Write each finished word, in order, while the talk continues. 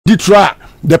Detroit,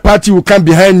 the party will come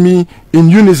behind me in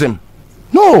unison.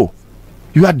 No,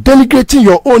 you are denigrating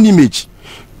your own image.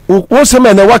 Once a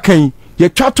man a working, you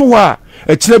chat to her,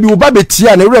 a child will be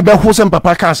tia and a rebel who some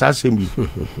papa can't ask him.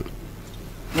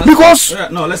 Because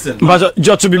no, listen. But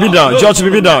just to be down. I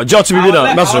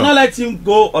will not let him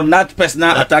go on that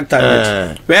personal attack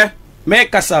target. Where?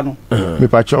 Make Casano. Me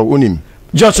pacho unim.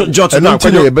 Just now.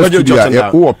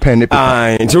 Who pen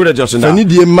until the just now. Need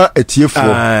the ma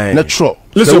etiefo. Natural.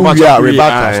 Listen, we are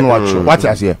rebatters. No, what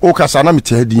I say. O Casana me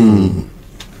tedi.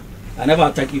 I never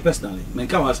attack you personally. Me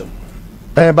come ask him.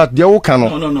 But the old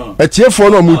cano. No. Etiefo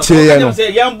no mutie.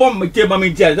 Say young bomb me tell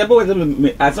me tia. That's what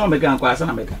I saw me can kwasa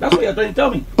na meka. That's what you're trying to tell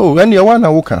me. Oh, when you want na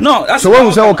woka. No, that's so when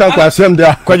we say woka kwasa dem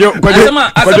there. Kwajo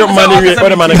money what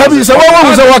the money. Happy so when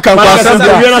we say woka kwasa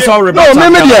dem. No,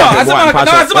 me there.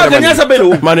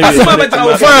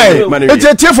 Fine. It's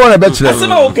etiefo na betre.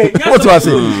 What was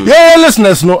it? Yeah,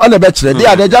 listeners no, and the betre. They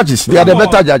are the judges. They are the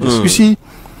better judges. You see.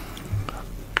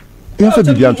 What's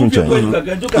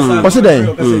it then?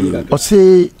 What's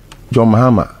say John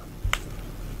Mahama?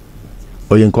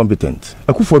 Or incompetent?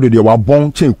 Akuffo Addo they were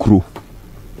born chain crew.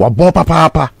 Were born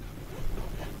papa.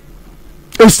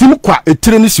 Estimu kwa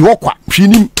etreni si wokwa.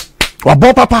 Hwinim. Were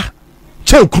born papa.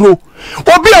 Chain crew.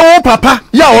 Obi a wo papa.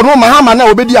 Ya ono Mahama na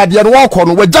obedi ade no wokọ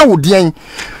no wagya wo den.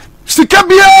 Sika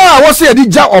bia wo se edi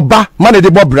gya oba man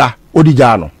de bobra odi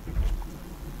gya no.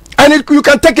 And you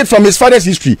can take it from his father's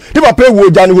history. They were paying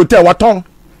wood and hotel. What on?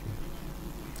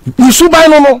 You should buy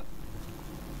no.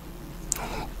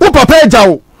 Who papa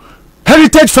jao?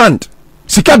 Heritage Fund.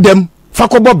 Sika them.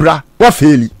 Fako bobra. What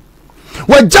faili?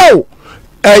 What jao?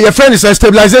 Your friend is a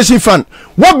stabilization fund.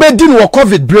 What bedin wa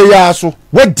COVID breya so?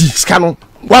 What dis canon?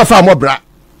 What far more bra?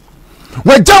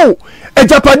 What jao? A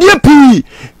Japanese P.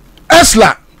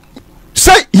 Esla.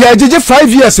 Say, yeah, did 5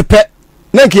 years a pet.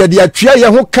 Nanki ya dia tria ya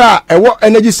ho car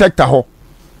energy sector ho.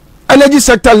 Energy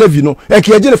sector levy no e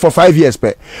ki ejele for 5 years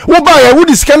pe. Wo ba ya wo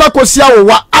diskana kosia wo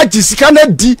wa agi sikana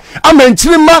di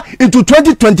amantirima into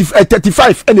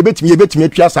 2035 ene betimi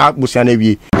atwa sa bosia na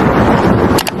wie.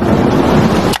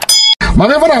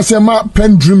 Mame fana sema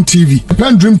PENDREAM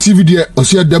TV de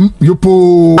osia dem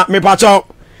yopo me pacho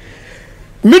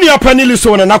mini apani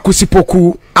Listowel na Akuffo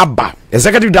Poku Abba,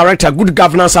 Executive Director, Good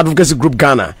Governance Advocacy Group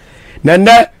Ghana.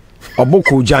 Nende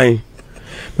Oboko Jan.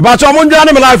 But I'm on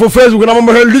the live for Facebook and I'm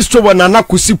on Listowel na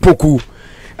Akuffo Poku.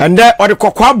 And there or the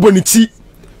kokwa boniti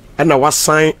and I was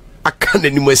sign a can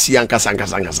anymore see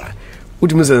ankasa.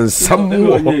 What means some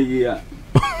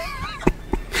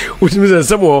what means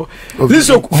some more.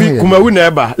 Listen, kuma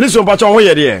wineba. Listen, but on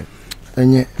where there.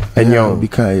 Enye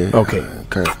bika okay.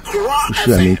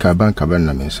 Ushi ami ka banka ban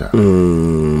na mensa.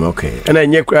 Okay. And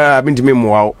enye kwa bintimi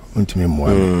mwa.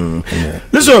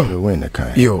 Listen. When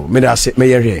kai. Yo, me da say me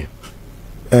here.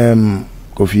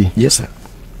 Kofi. Yes sir.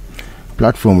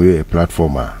 Platform we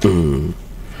platform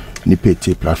ni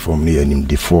pete platform ni anim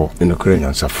de 4 in Ukraine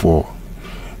answer 4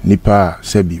 nipa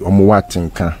sebi omo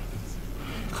watenka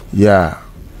ya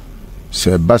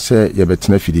se base ye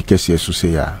betena fidi kese so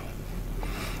se ya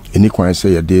eni kwan se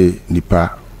ye de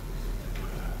nipa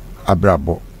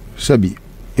abrabo sebi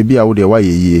ebi a wo de wa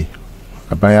yeye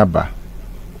aban aba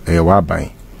wa aban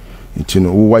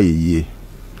ntino wo wa yeye.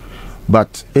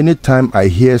 But anytime I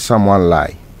hear someone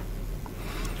lie,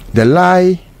 the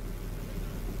lie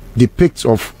depicts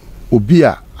of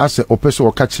Obia as a opeso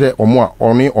or catcher or more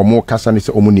casanese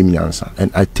or munimiansa,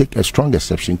 and I take a strong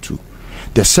exception to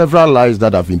the several lies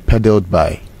that have been peddled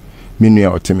by Minia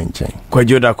or Timinchen.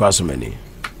 Kwajoda Kwasumeni.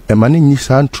 A man in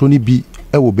Nissan Trony be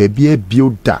a baby a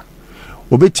builda.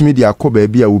 Obetimi dia ko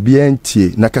baby a will be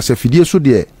anti Nakasafidi so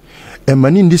dear. A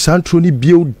man in this Antrony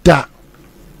builda.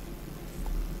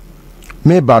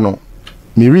 Me bano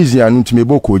me reason anu ntime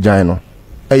boko jan no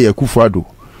eye Akuffo Addo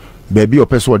baby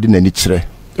opeso odi nani kire.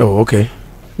 Oh okay.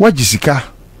 Wajisika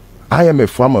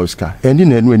IMF amauska eni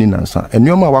na enu eni nansa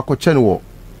enioma wakoche no wo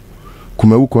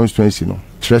Kumawu constituency no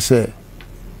kire se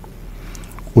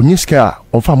onyiska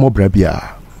onfa mobra bia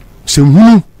se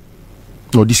hunu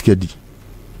no diskedi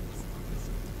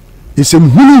isem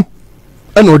hunu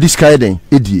ena odiska eden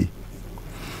edie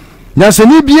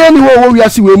nyansani bia ni wo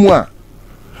wiase we mu a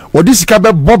odisika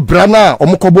be bobra na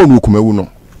omokobo no Kumawu no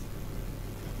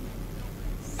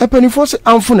epenifo se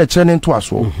amfo na kire ne nto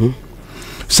aso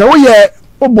se wo ye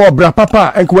obobra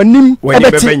papa enko wanim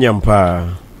ebeti nyampa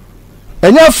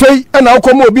enya fei ena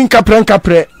ukomo obi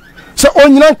nkapre se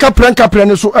onyina nkapre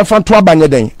ne so efa to abanye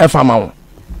den efa ma wo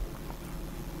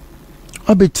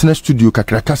abetina studio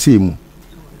kakraka se mu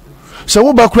se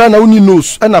wo bakura na uni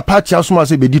nose ena party asoma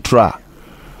se be ditra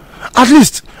at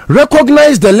least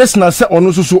recognize the listener se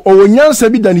onu so onyansa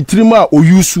bi dani tirima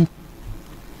oyusu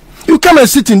You come and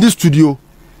sit in this studio.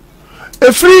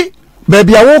 A free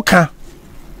baby a walker.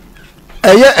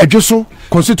 A year a Joso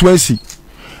constituency.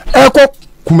 Eko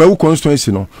Kumewu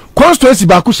constituency no. Constituency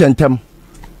baku shentem.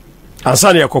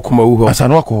 Asani yako Kumewu ho.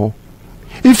 Asani wako ho.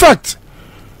 In fact,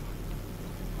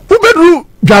 Ubedru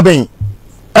Jaben.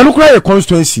 Elukura ye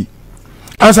constituency.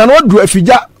 Asani wadru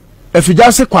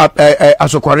efija se kwa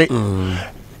asokware.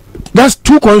 That's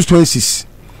 2 constituencies.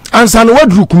 Asani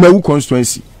wadru Kumewu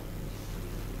constituency.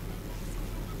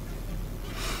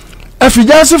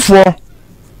 Efija se for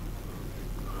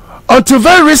until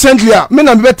very recently, me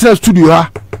na better studio ha.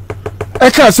 I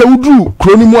can say udru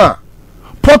kroni mu a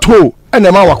pothole and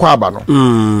the man wakwa aba no.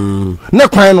 Ne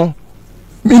kwan no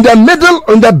in the middle,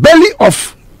 in the belly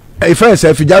of a friend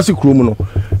say Fijasi kromu no.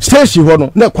 Station ho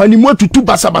no ne kwan ni mu atutu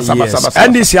basa.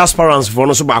 And these aspirants for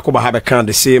no so ba ko ba have kind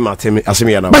the same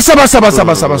asemi na.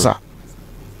 Basa.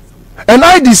 And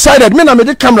I decided me na me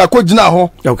the camera ko gina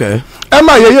ho. Okay.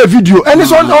 Emma ye video and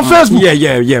it's on Facebook.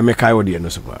 Yeah, me kai odi no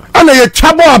so ba. Ana ye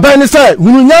chabo aban ni say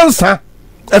hunu nyansa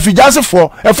Efijase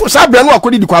for sabra no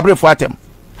akodi di kwabre fo atem.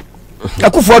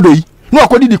 Akuffo Addo yi no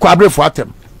akodi di kwabre fo atem.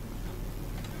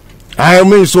 I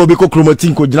mean so be ko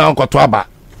chromatin ko gina nkoto aba.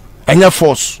 Enya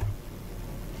force.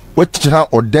 Wetira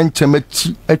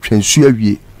odenchemachi atwansu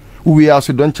awie. Uwe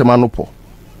aso donchema no po.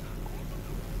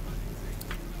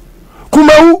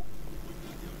 Kumewu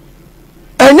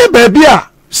enye baby a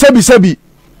sebi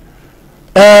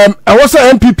I was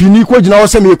a NPP ni ko gina wo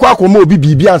se me kwa akoma obi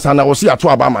bibia ansa na wo se ato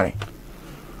aba man.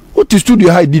 What is studio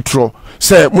high ditro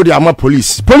say mudi ama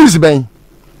police ben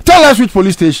tell us which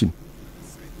police station.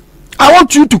 I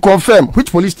want you to confirm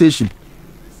which police station,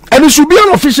 and it should be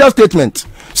an official statement.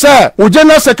 Sir, o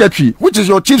general secretary, which is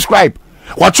your chief scribe,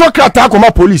 what your attack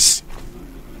on police.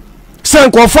 Sir,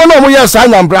 confirm no more yes I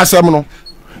am brasem no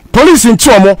police in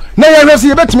chomo na ye resi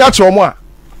ye betimi a chomo a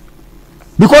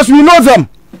because we know them.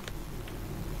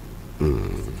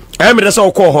 We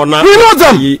know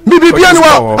them.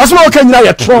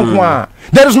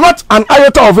 There is not an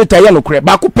iota of it.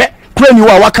 Bakupe, you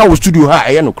are waka studio ha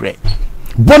ayenokre.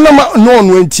 Bonama no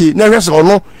nwenti na hwese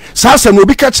ono sasa no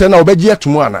bi ka kire na obeje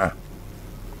atumu ana.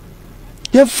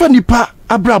 Ye fa nipa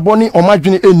abraboni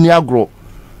omadwene eni agro.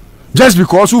 Just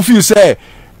because you feel say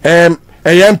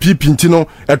NPP ntino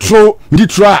etro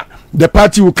miditra the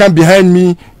party will come behind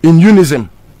me in unison.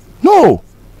 No.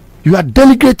 You are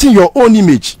denigrating your own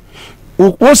image.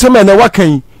 Once a man a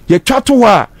wakan, ye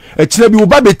chatoa, a chilebi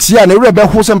ubabetia, and a rebel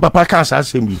wholesome papa can't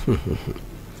ask him.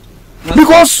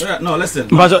 Because no, listen.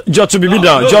 But just to be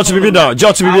down. I will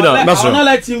not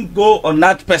let him go on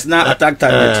that personal attack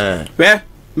target. Where?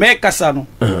 Me Kasano.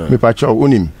 Me pacho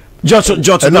unim. Just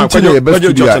now.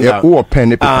 Who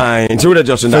pen until the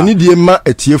just now. Need the ma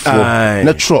etiefo.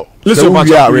 Natural. Listen,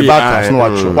 we are rebatas.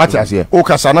 No, what I say. O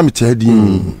Kasana me tehdi.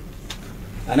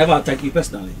 I never attack you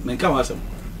personally. Me come ask him.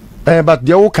 But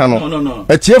the old cano. No.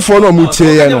 A tear for no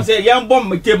mutia. Say young bomb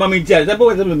me tell me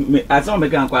I saw me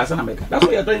can quite make. That's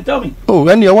what you're trying to tell me. Oh,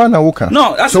 when you want to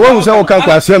no, that's so what was our can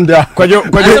pass him there. Could you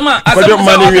money?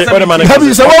 Have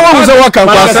you said what was our can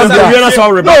pass him there?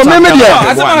 No, maybe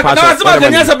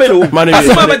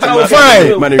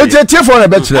fine. It's a tear for a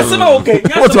bachelor.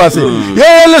 What was it?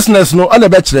 Yeah, listeners, no, other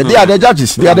bachelor. They are the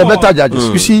judges, they are the better judges.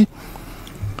 You see.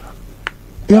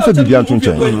 What's it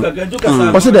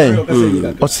then?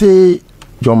 What's say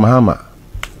John Mahama?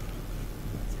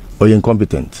 Or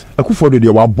incompetent? Akuffo Addo they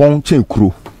were born chain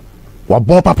crew. Were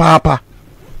born papa.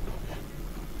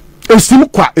 Estimu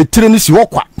kwa etreni si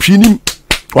wokwa hwinim.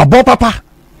 Were born papa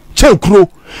chain crew.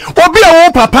 Obi a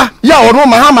wo papa ya ono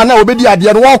Mahama na obedi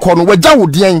ade no wokọ no wagya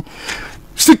wodien.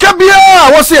 Sika bia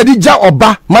wo se edi gya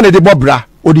oba ma ne de bobra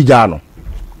odi gya no.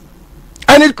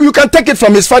 And you can take it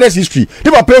from his father's history. They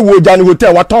were paying wood and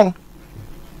hotel. What on?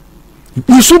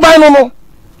 You should buy no.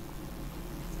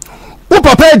 Who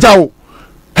papa jao?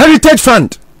 Heritage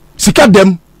Fund. Sika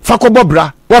them. Fako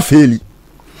bobra. What faili?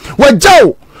 What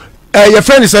jao? Your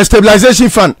friend is a stabilization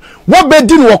fund. What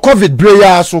bedin wa COVID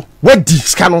breya so? What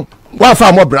dis canon? What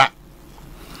farm bra?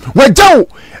 What jao?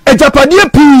 A Japanese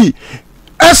P.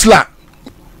 Esla.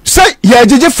 Say ya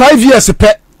jeje 5 years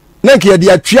pet. Nanki ya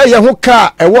dia tria ye ho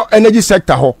car ewo energy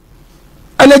sector ho.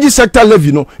 Energy sector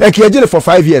levy no e ke ye for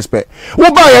 5 years pe.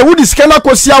 Wo ba ye wo di scanner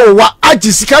kosia wo wa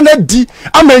agi scanner di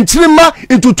amantirima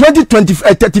into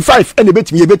 2035 ene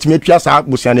betimi atwa sa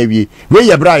bosia na wie. We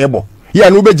ye bra ye bo. Ye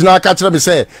no be gina aka kire be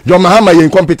say John Mahama ye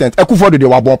incompetent. Akuffo Addo de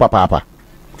wa bon papa.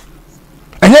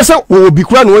 Enye se wo bi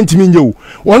kura no ntimi nye wo.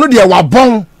 Wono de wa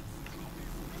bon.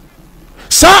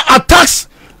 Sa attacks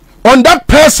on that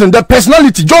person, the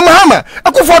personality, John Mahama.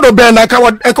 Akuffo Addo ben na ka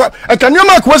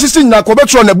nyoma ko sisi na ko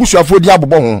betro na busuafo di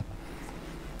abobo ho.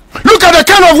 Look at the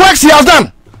kind of works he has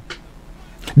done.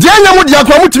 The enemy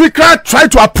try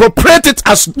to appropriate it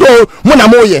as though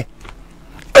monamoye.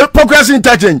 Progressive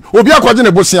interchange. Obi akwade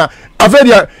ne bosia.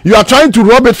 Averia, you are trying to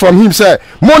rob it from him. Say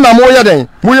monamoye then.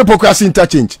 Moye progressive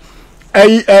interchange.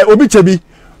 Obi chebi.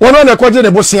 One on akwade ne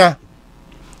bosia.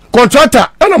 Contractor.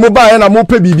 Ana mo ba na mo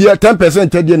pay bibia 10%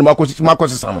 tedi ni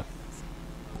makosi samo.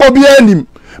 Obi anim.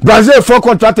 Brazil for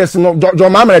contractors no jo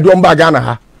mama de omba Ghana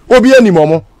ha. Obi anim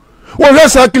omo. Wo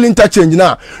recycle interchange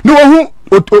na. No hu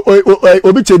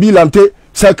obi chebi lamte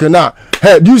cycle na.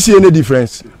 Hey, do you see any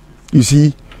difference? You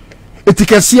see?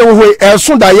 Etikasi wo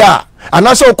so da ya.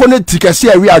 Anasa okone tikasi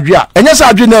wi adwe a. Enya sa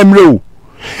adwe na emre o.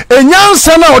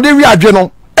 Enyansa na ode wi adwe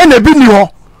no. Ena bi ni ho.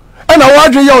 Ena wo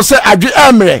adwe ye o se adwe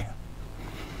emre.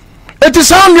 Eti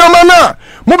sound your mana.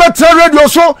 Mo betre radio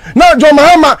so na John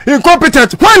Mahama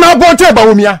incompetent. Why na bonte ba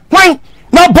omia? Why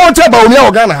na bonte ba omia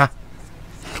o Ghana ha?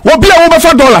 Obi a wo be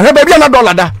fa dollar, he be na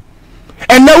dollar da.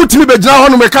 And now utimi be gina ho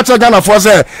no me catch Ghana for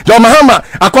say John Mahama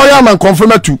akoya man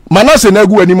confirm to. Manase na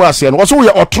gu animu ase no. Wo so wo ye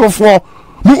otrofo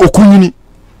mu okunyini.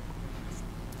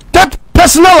 That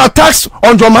personal attacks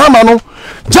on John Mahama no,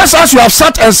 just as you have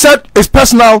sat and said is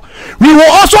personal, we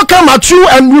will also come at you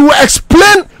and we will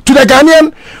explain to the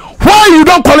Ghanaian why you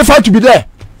don't qualify to be there.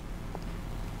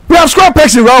 We have squad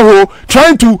pegs in round hole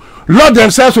trying to lord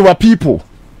themselves over people.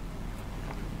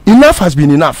 Enough has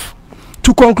been enough.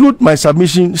 To conclude my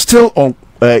submission, still on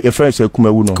your friend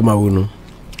Kumawuno.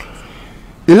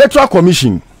 Electoral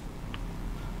Commission.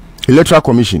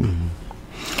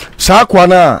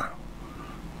 Sakwana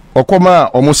Okoma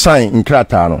almost sign in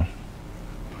Kratano.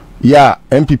 Ya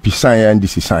NPP sign and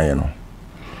NDC sign no.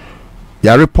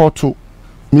 Ya report to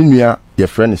Minya your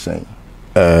friend is saying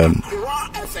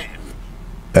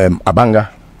Abanga.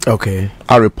 Okay.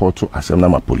 I report to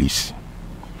Asemnama Police.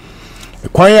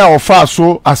 Kwanya offer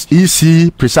so as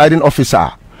EC presiding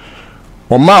officer.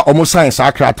 Oma almost sign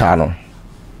Sakratano.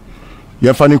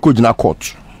 Your funny could na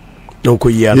court. Don't go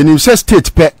here. You say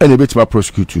state pay any bit ma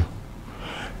prosecute you.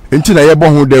 Until I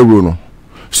born who they run.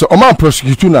 So Oma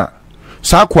prosecute na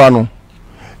Sakwano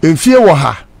in fear wa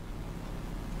ha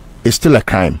is still a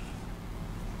crime.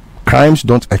 Crimes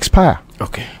don't expire.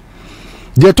 Okay.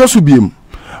 They toss to be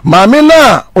Mame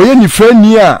na oye ni friend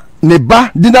niya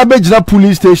neba dina bejina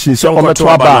police station so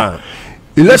ometwaba.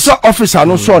 Election officer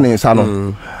no so ne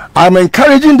sano. I'm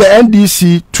encouraging the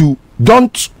NDC to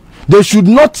they should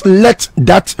not let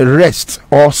that rest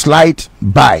or slide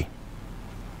by.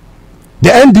 The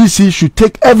NDC should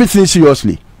take everything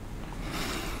seriously.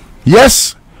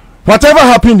 Yes, whatever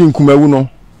happened in Kumawuno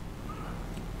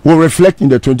will reflect in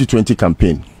the 2020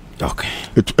 campaign. Okay.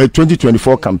 A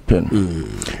 2024 campaign.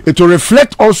 It will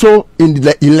reflect also in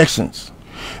the elections.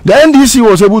 The NDC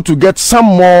was able to get some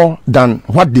more than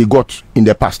what they got in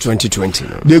the past. 2020.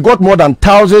 No? They got more than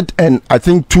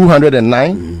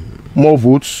 209 more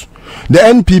votes. The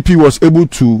NPP was able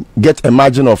to get a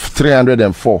margin of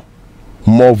 304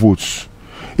 more votes.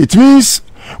 It means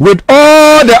with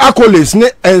all the accolades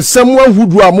and someone who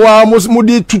do almost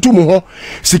mudi tutu muho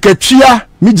siketria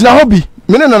mijna hobby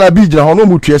mena na bi jina hono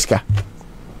mutueska.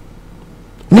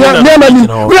 We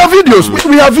have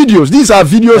videos. These are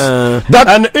videos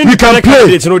that we can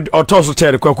play.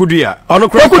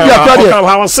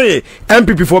 How say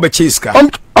NPP for the Chiska.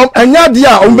 Anya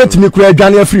dia ombetimi kura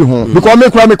adwane afiri ho because me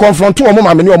kura me confront o mo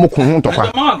mame ne o mo ko ho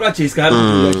ntokwa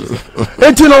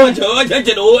enti no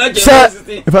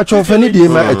if I cho fani die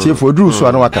ma atie for duru so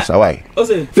anu akasa why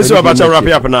this is about to wrap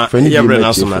up na yebre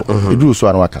na so na duru so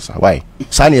anu akasa why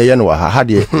sane ye no ha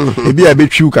de e bia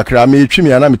betwiu kakra me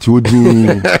twimi ana mete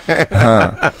odin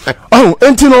ha oh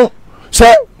enti no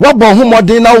se wo bon ho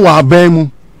modin na wo aban mu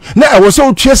na e wo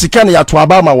so tue sika na ya to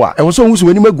aba ma wa e wo so hu so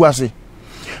wani maguase.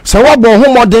 So what bon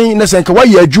homoden na senka wa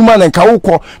ye adwuma na nka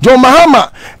wokọ John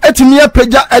Mahama etimi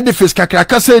apagya edifice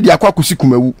kakraka say dia kwakusi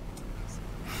Kumawu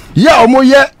ya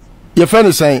omoye ye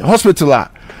friend saying hospital a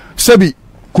sebi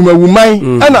Kumawu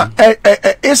man ana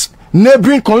is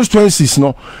neighboring constituencies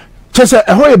no chese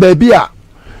ehoye baby a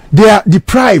they are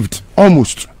deprived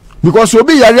almost because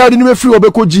obi yare ade ni free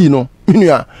obekoji no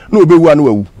minua na obewu anu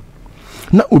wawu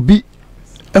na obi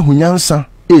ehunyansa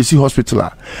AC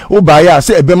hospital o ba ya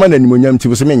say ebema na nimonyam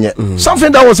ti so menye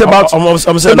something that was about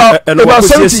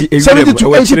 70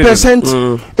 to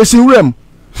 80% is in rem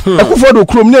Akuffo Addo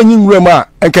krom na enyi nwura a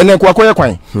enkene kwa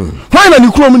kwan why na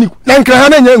ni krom ni na nkra ha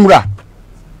na nya nwura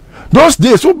those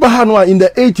days o ba ha no in the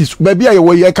 80s baby a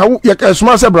ye ka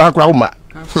small se bra kra homa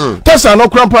tesa no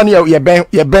krampa na ye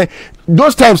ben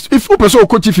those times if o person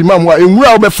ko chief imam wa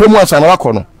nwura o be fremu asa na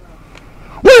wakọ no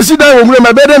when sit down we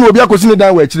my bed will be akosi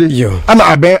down we chire ana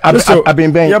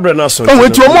aben ya bre na so o we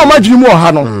ti o mo amagini mu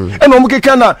oha no e no mo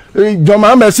keka na John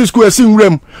Mahama school esi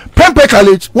nwrem Pempe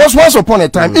College was once upon a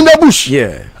time in the bush.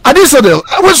 Adisadel,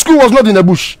 our school was not in the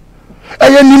bush.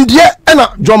 Eye nimdie na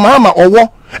John Mahama owo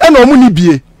na omu ni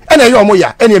bie na ye omo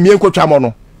ya na emi enkotwa mo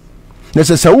no. Na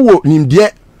se wo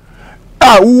nimdie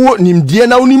wo nimdie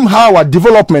na unim how our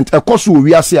development ekoso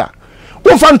wiase a.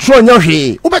 Wo fan tro nya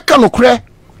hwe, wo beka no kre.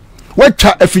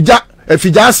 Wacha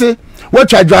afija ase,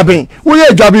 wacha dwaben. Wo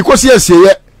ye dwaben kosi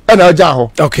asieye na oja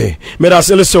ho. Okay. Me da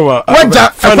se Listowel. Wacha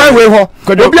afan we ho.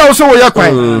 Obi a wo so wo ye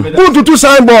kwan. Who tutu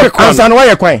signboard ansa na wo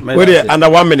ye kwan. We dey under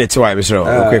 1 minute why be sure.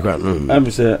 Okay kwan.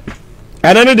 I'm say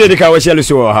and any day ka we share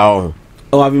Listowel how.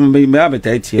 Oh, I've been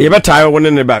appetite here. You better tie one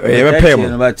in the back. You better pay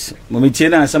him. But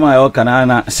Momitina, some I can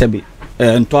sebi.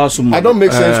 I don't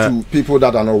make sense to people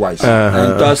that are not wise.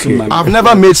 I've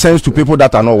never made sense to people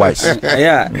that are not wise.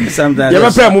 Yeah, sometimes. You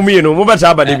never pay mummy, you know. Move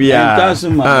better, but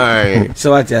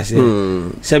so what I say.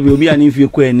 Sebi will be an if you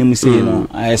quit him say, you know.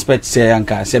 I expect say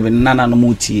Anka Sebi Nana no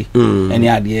muti. Any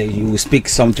idea you speak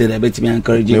something a bit me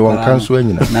encouraging. You won't cancel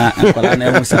any. Nah, I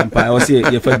never sampa. I say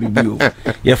your baby you.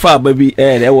 Your father baby.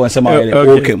 There was some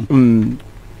okay.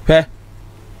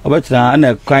 Obetna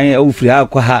na kwan ofiri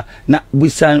akwa ha na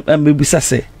busan mbisa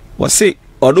se wose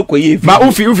odoko ye ba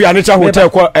ufi anicha hotel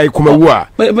kwa kumawu a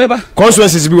meba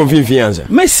consequences bi wonfinfin anza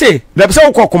me say da be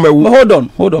say kwa kumawu hold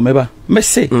on meba me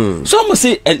say so mo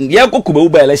say ye kwa kumawu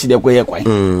ba election de kwa ye kwan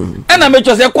na me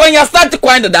cho say kwan ya start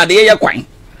kwan da de ye kwan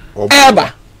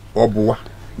eba obuwa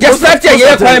you start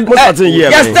ye kwan you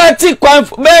start kwan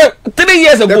 3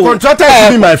 years ago. The contractor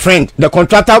is my friend. The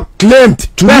contractor claimed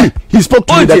to me, he spoke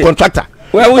to me, the contractor.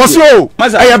 Also,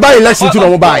 I buy election to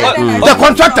no buy. The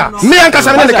contractor, me and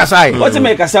Kasama Kasai. What's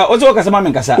make us out? What's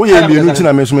Kasama Kasa? Who you mean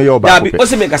to me your back?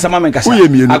 What's make Kasama Kasa? Who you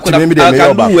mean to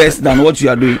do worse than what you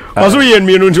are doing? Also, you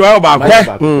mean to our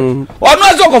back. Or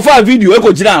not talk of a video,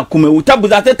 Echo Jina, Kumu, Tabu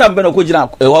that time, Kojina,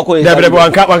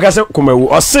 one Casa Kumu,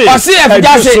 or say, if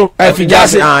you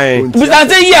just say, but I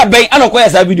say, yeah, bang, I don't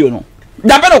quite a video. No.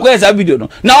 Dabeno ko esa video no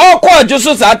na okọ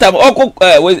joso sa atam okọ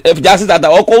if just that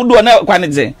okọ do na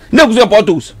kwan say na kuso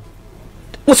portals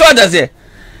so that say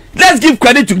let's give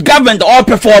credit to government all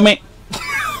performing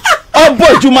all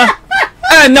boy juma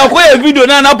na ko e video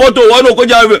na portal wo no ko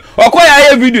ja okọ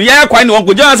ya video ya kwan ni won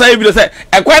ko ja sa video say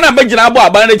e kwan na begina abo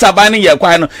aban ne cha ban ne ye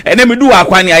kwan no ene me du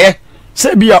akwan ne aye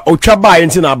say bia otwa ba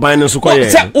yin na ban ne so ko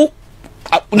ye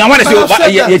now when I say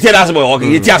you tell us about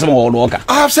okay, you tell us about worker.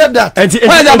 I have said that. Why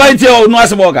that about you no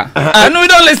as worker? No, we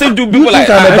don't listen to people like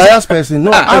that. I'm a biased person.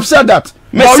 No, I've said that.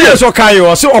 I've said that.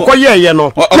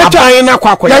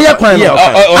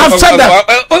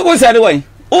 What's that way?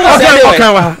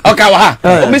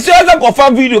 Okay. Monsieur Azam ko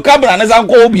fa video camera na san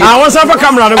ko obi. Ah, won san fa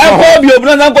camera na ko. Ko obi obi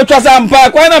na san ko twa san pa.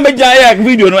 Kwa na meja ya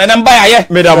video no na mba ya ye.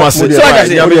 Me da mase. So I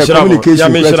say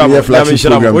communication.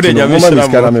 Wo de nyame shira.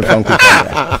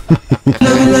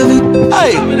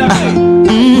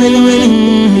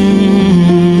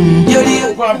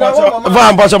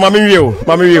 Va mbacho mami wieo.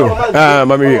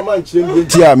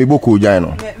 Tia mi boku jan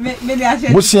no.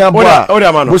 Busia boa.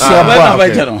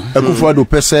 Akuffo Addo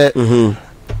pese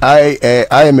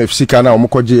IMF sika na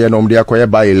omukoje na omde akoye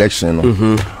by election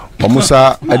no.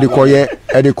 Omusa edikoye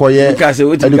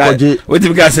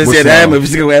wetin ka say IMF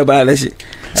sika by election.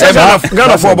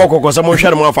 Ghana for boko so mo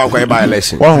hwere mo afa kwa by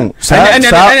election. Wahun sa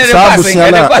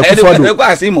busia na Akuffo Addo.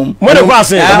 Mo de kwa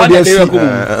say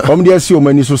omde asi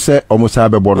omani so se omusa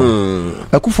bebo no.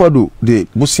 Akuffo Addo de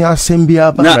busia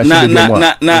sembia ba na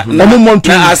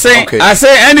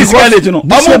say any scarlet no.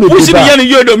 Omo pushi bi yan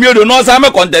yodo no sa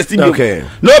me contest bi. No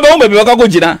be mo be waka go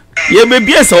jina. Ye be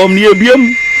bia so om ye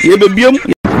be biem.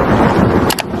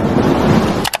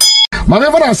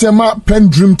 Whenever I say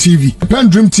PENDREAM TV,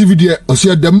 PENDREAM TV, there, I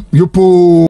see them, you po.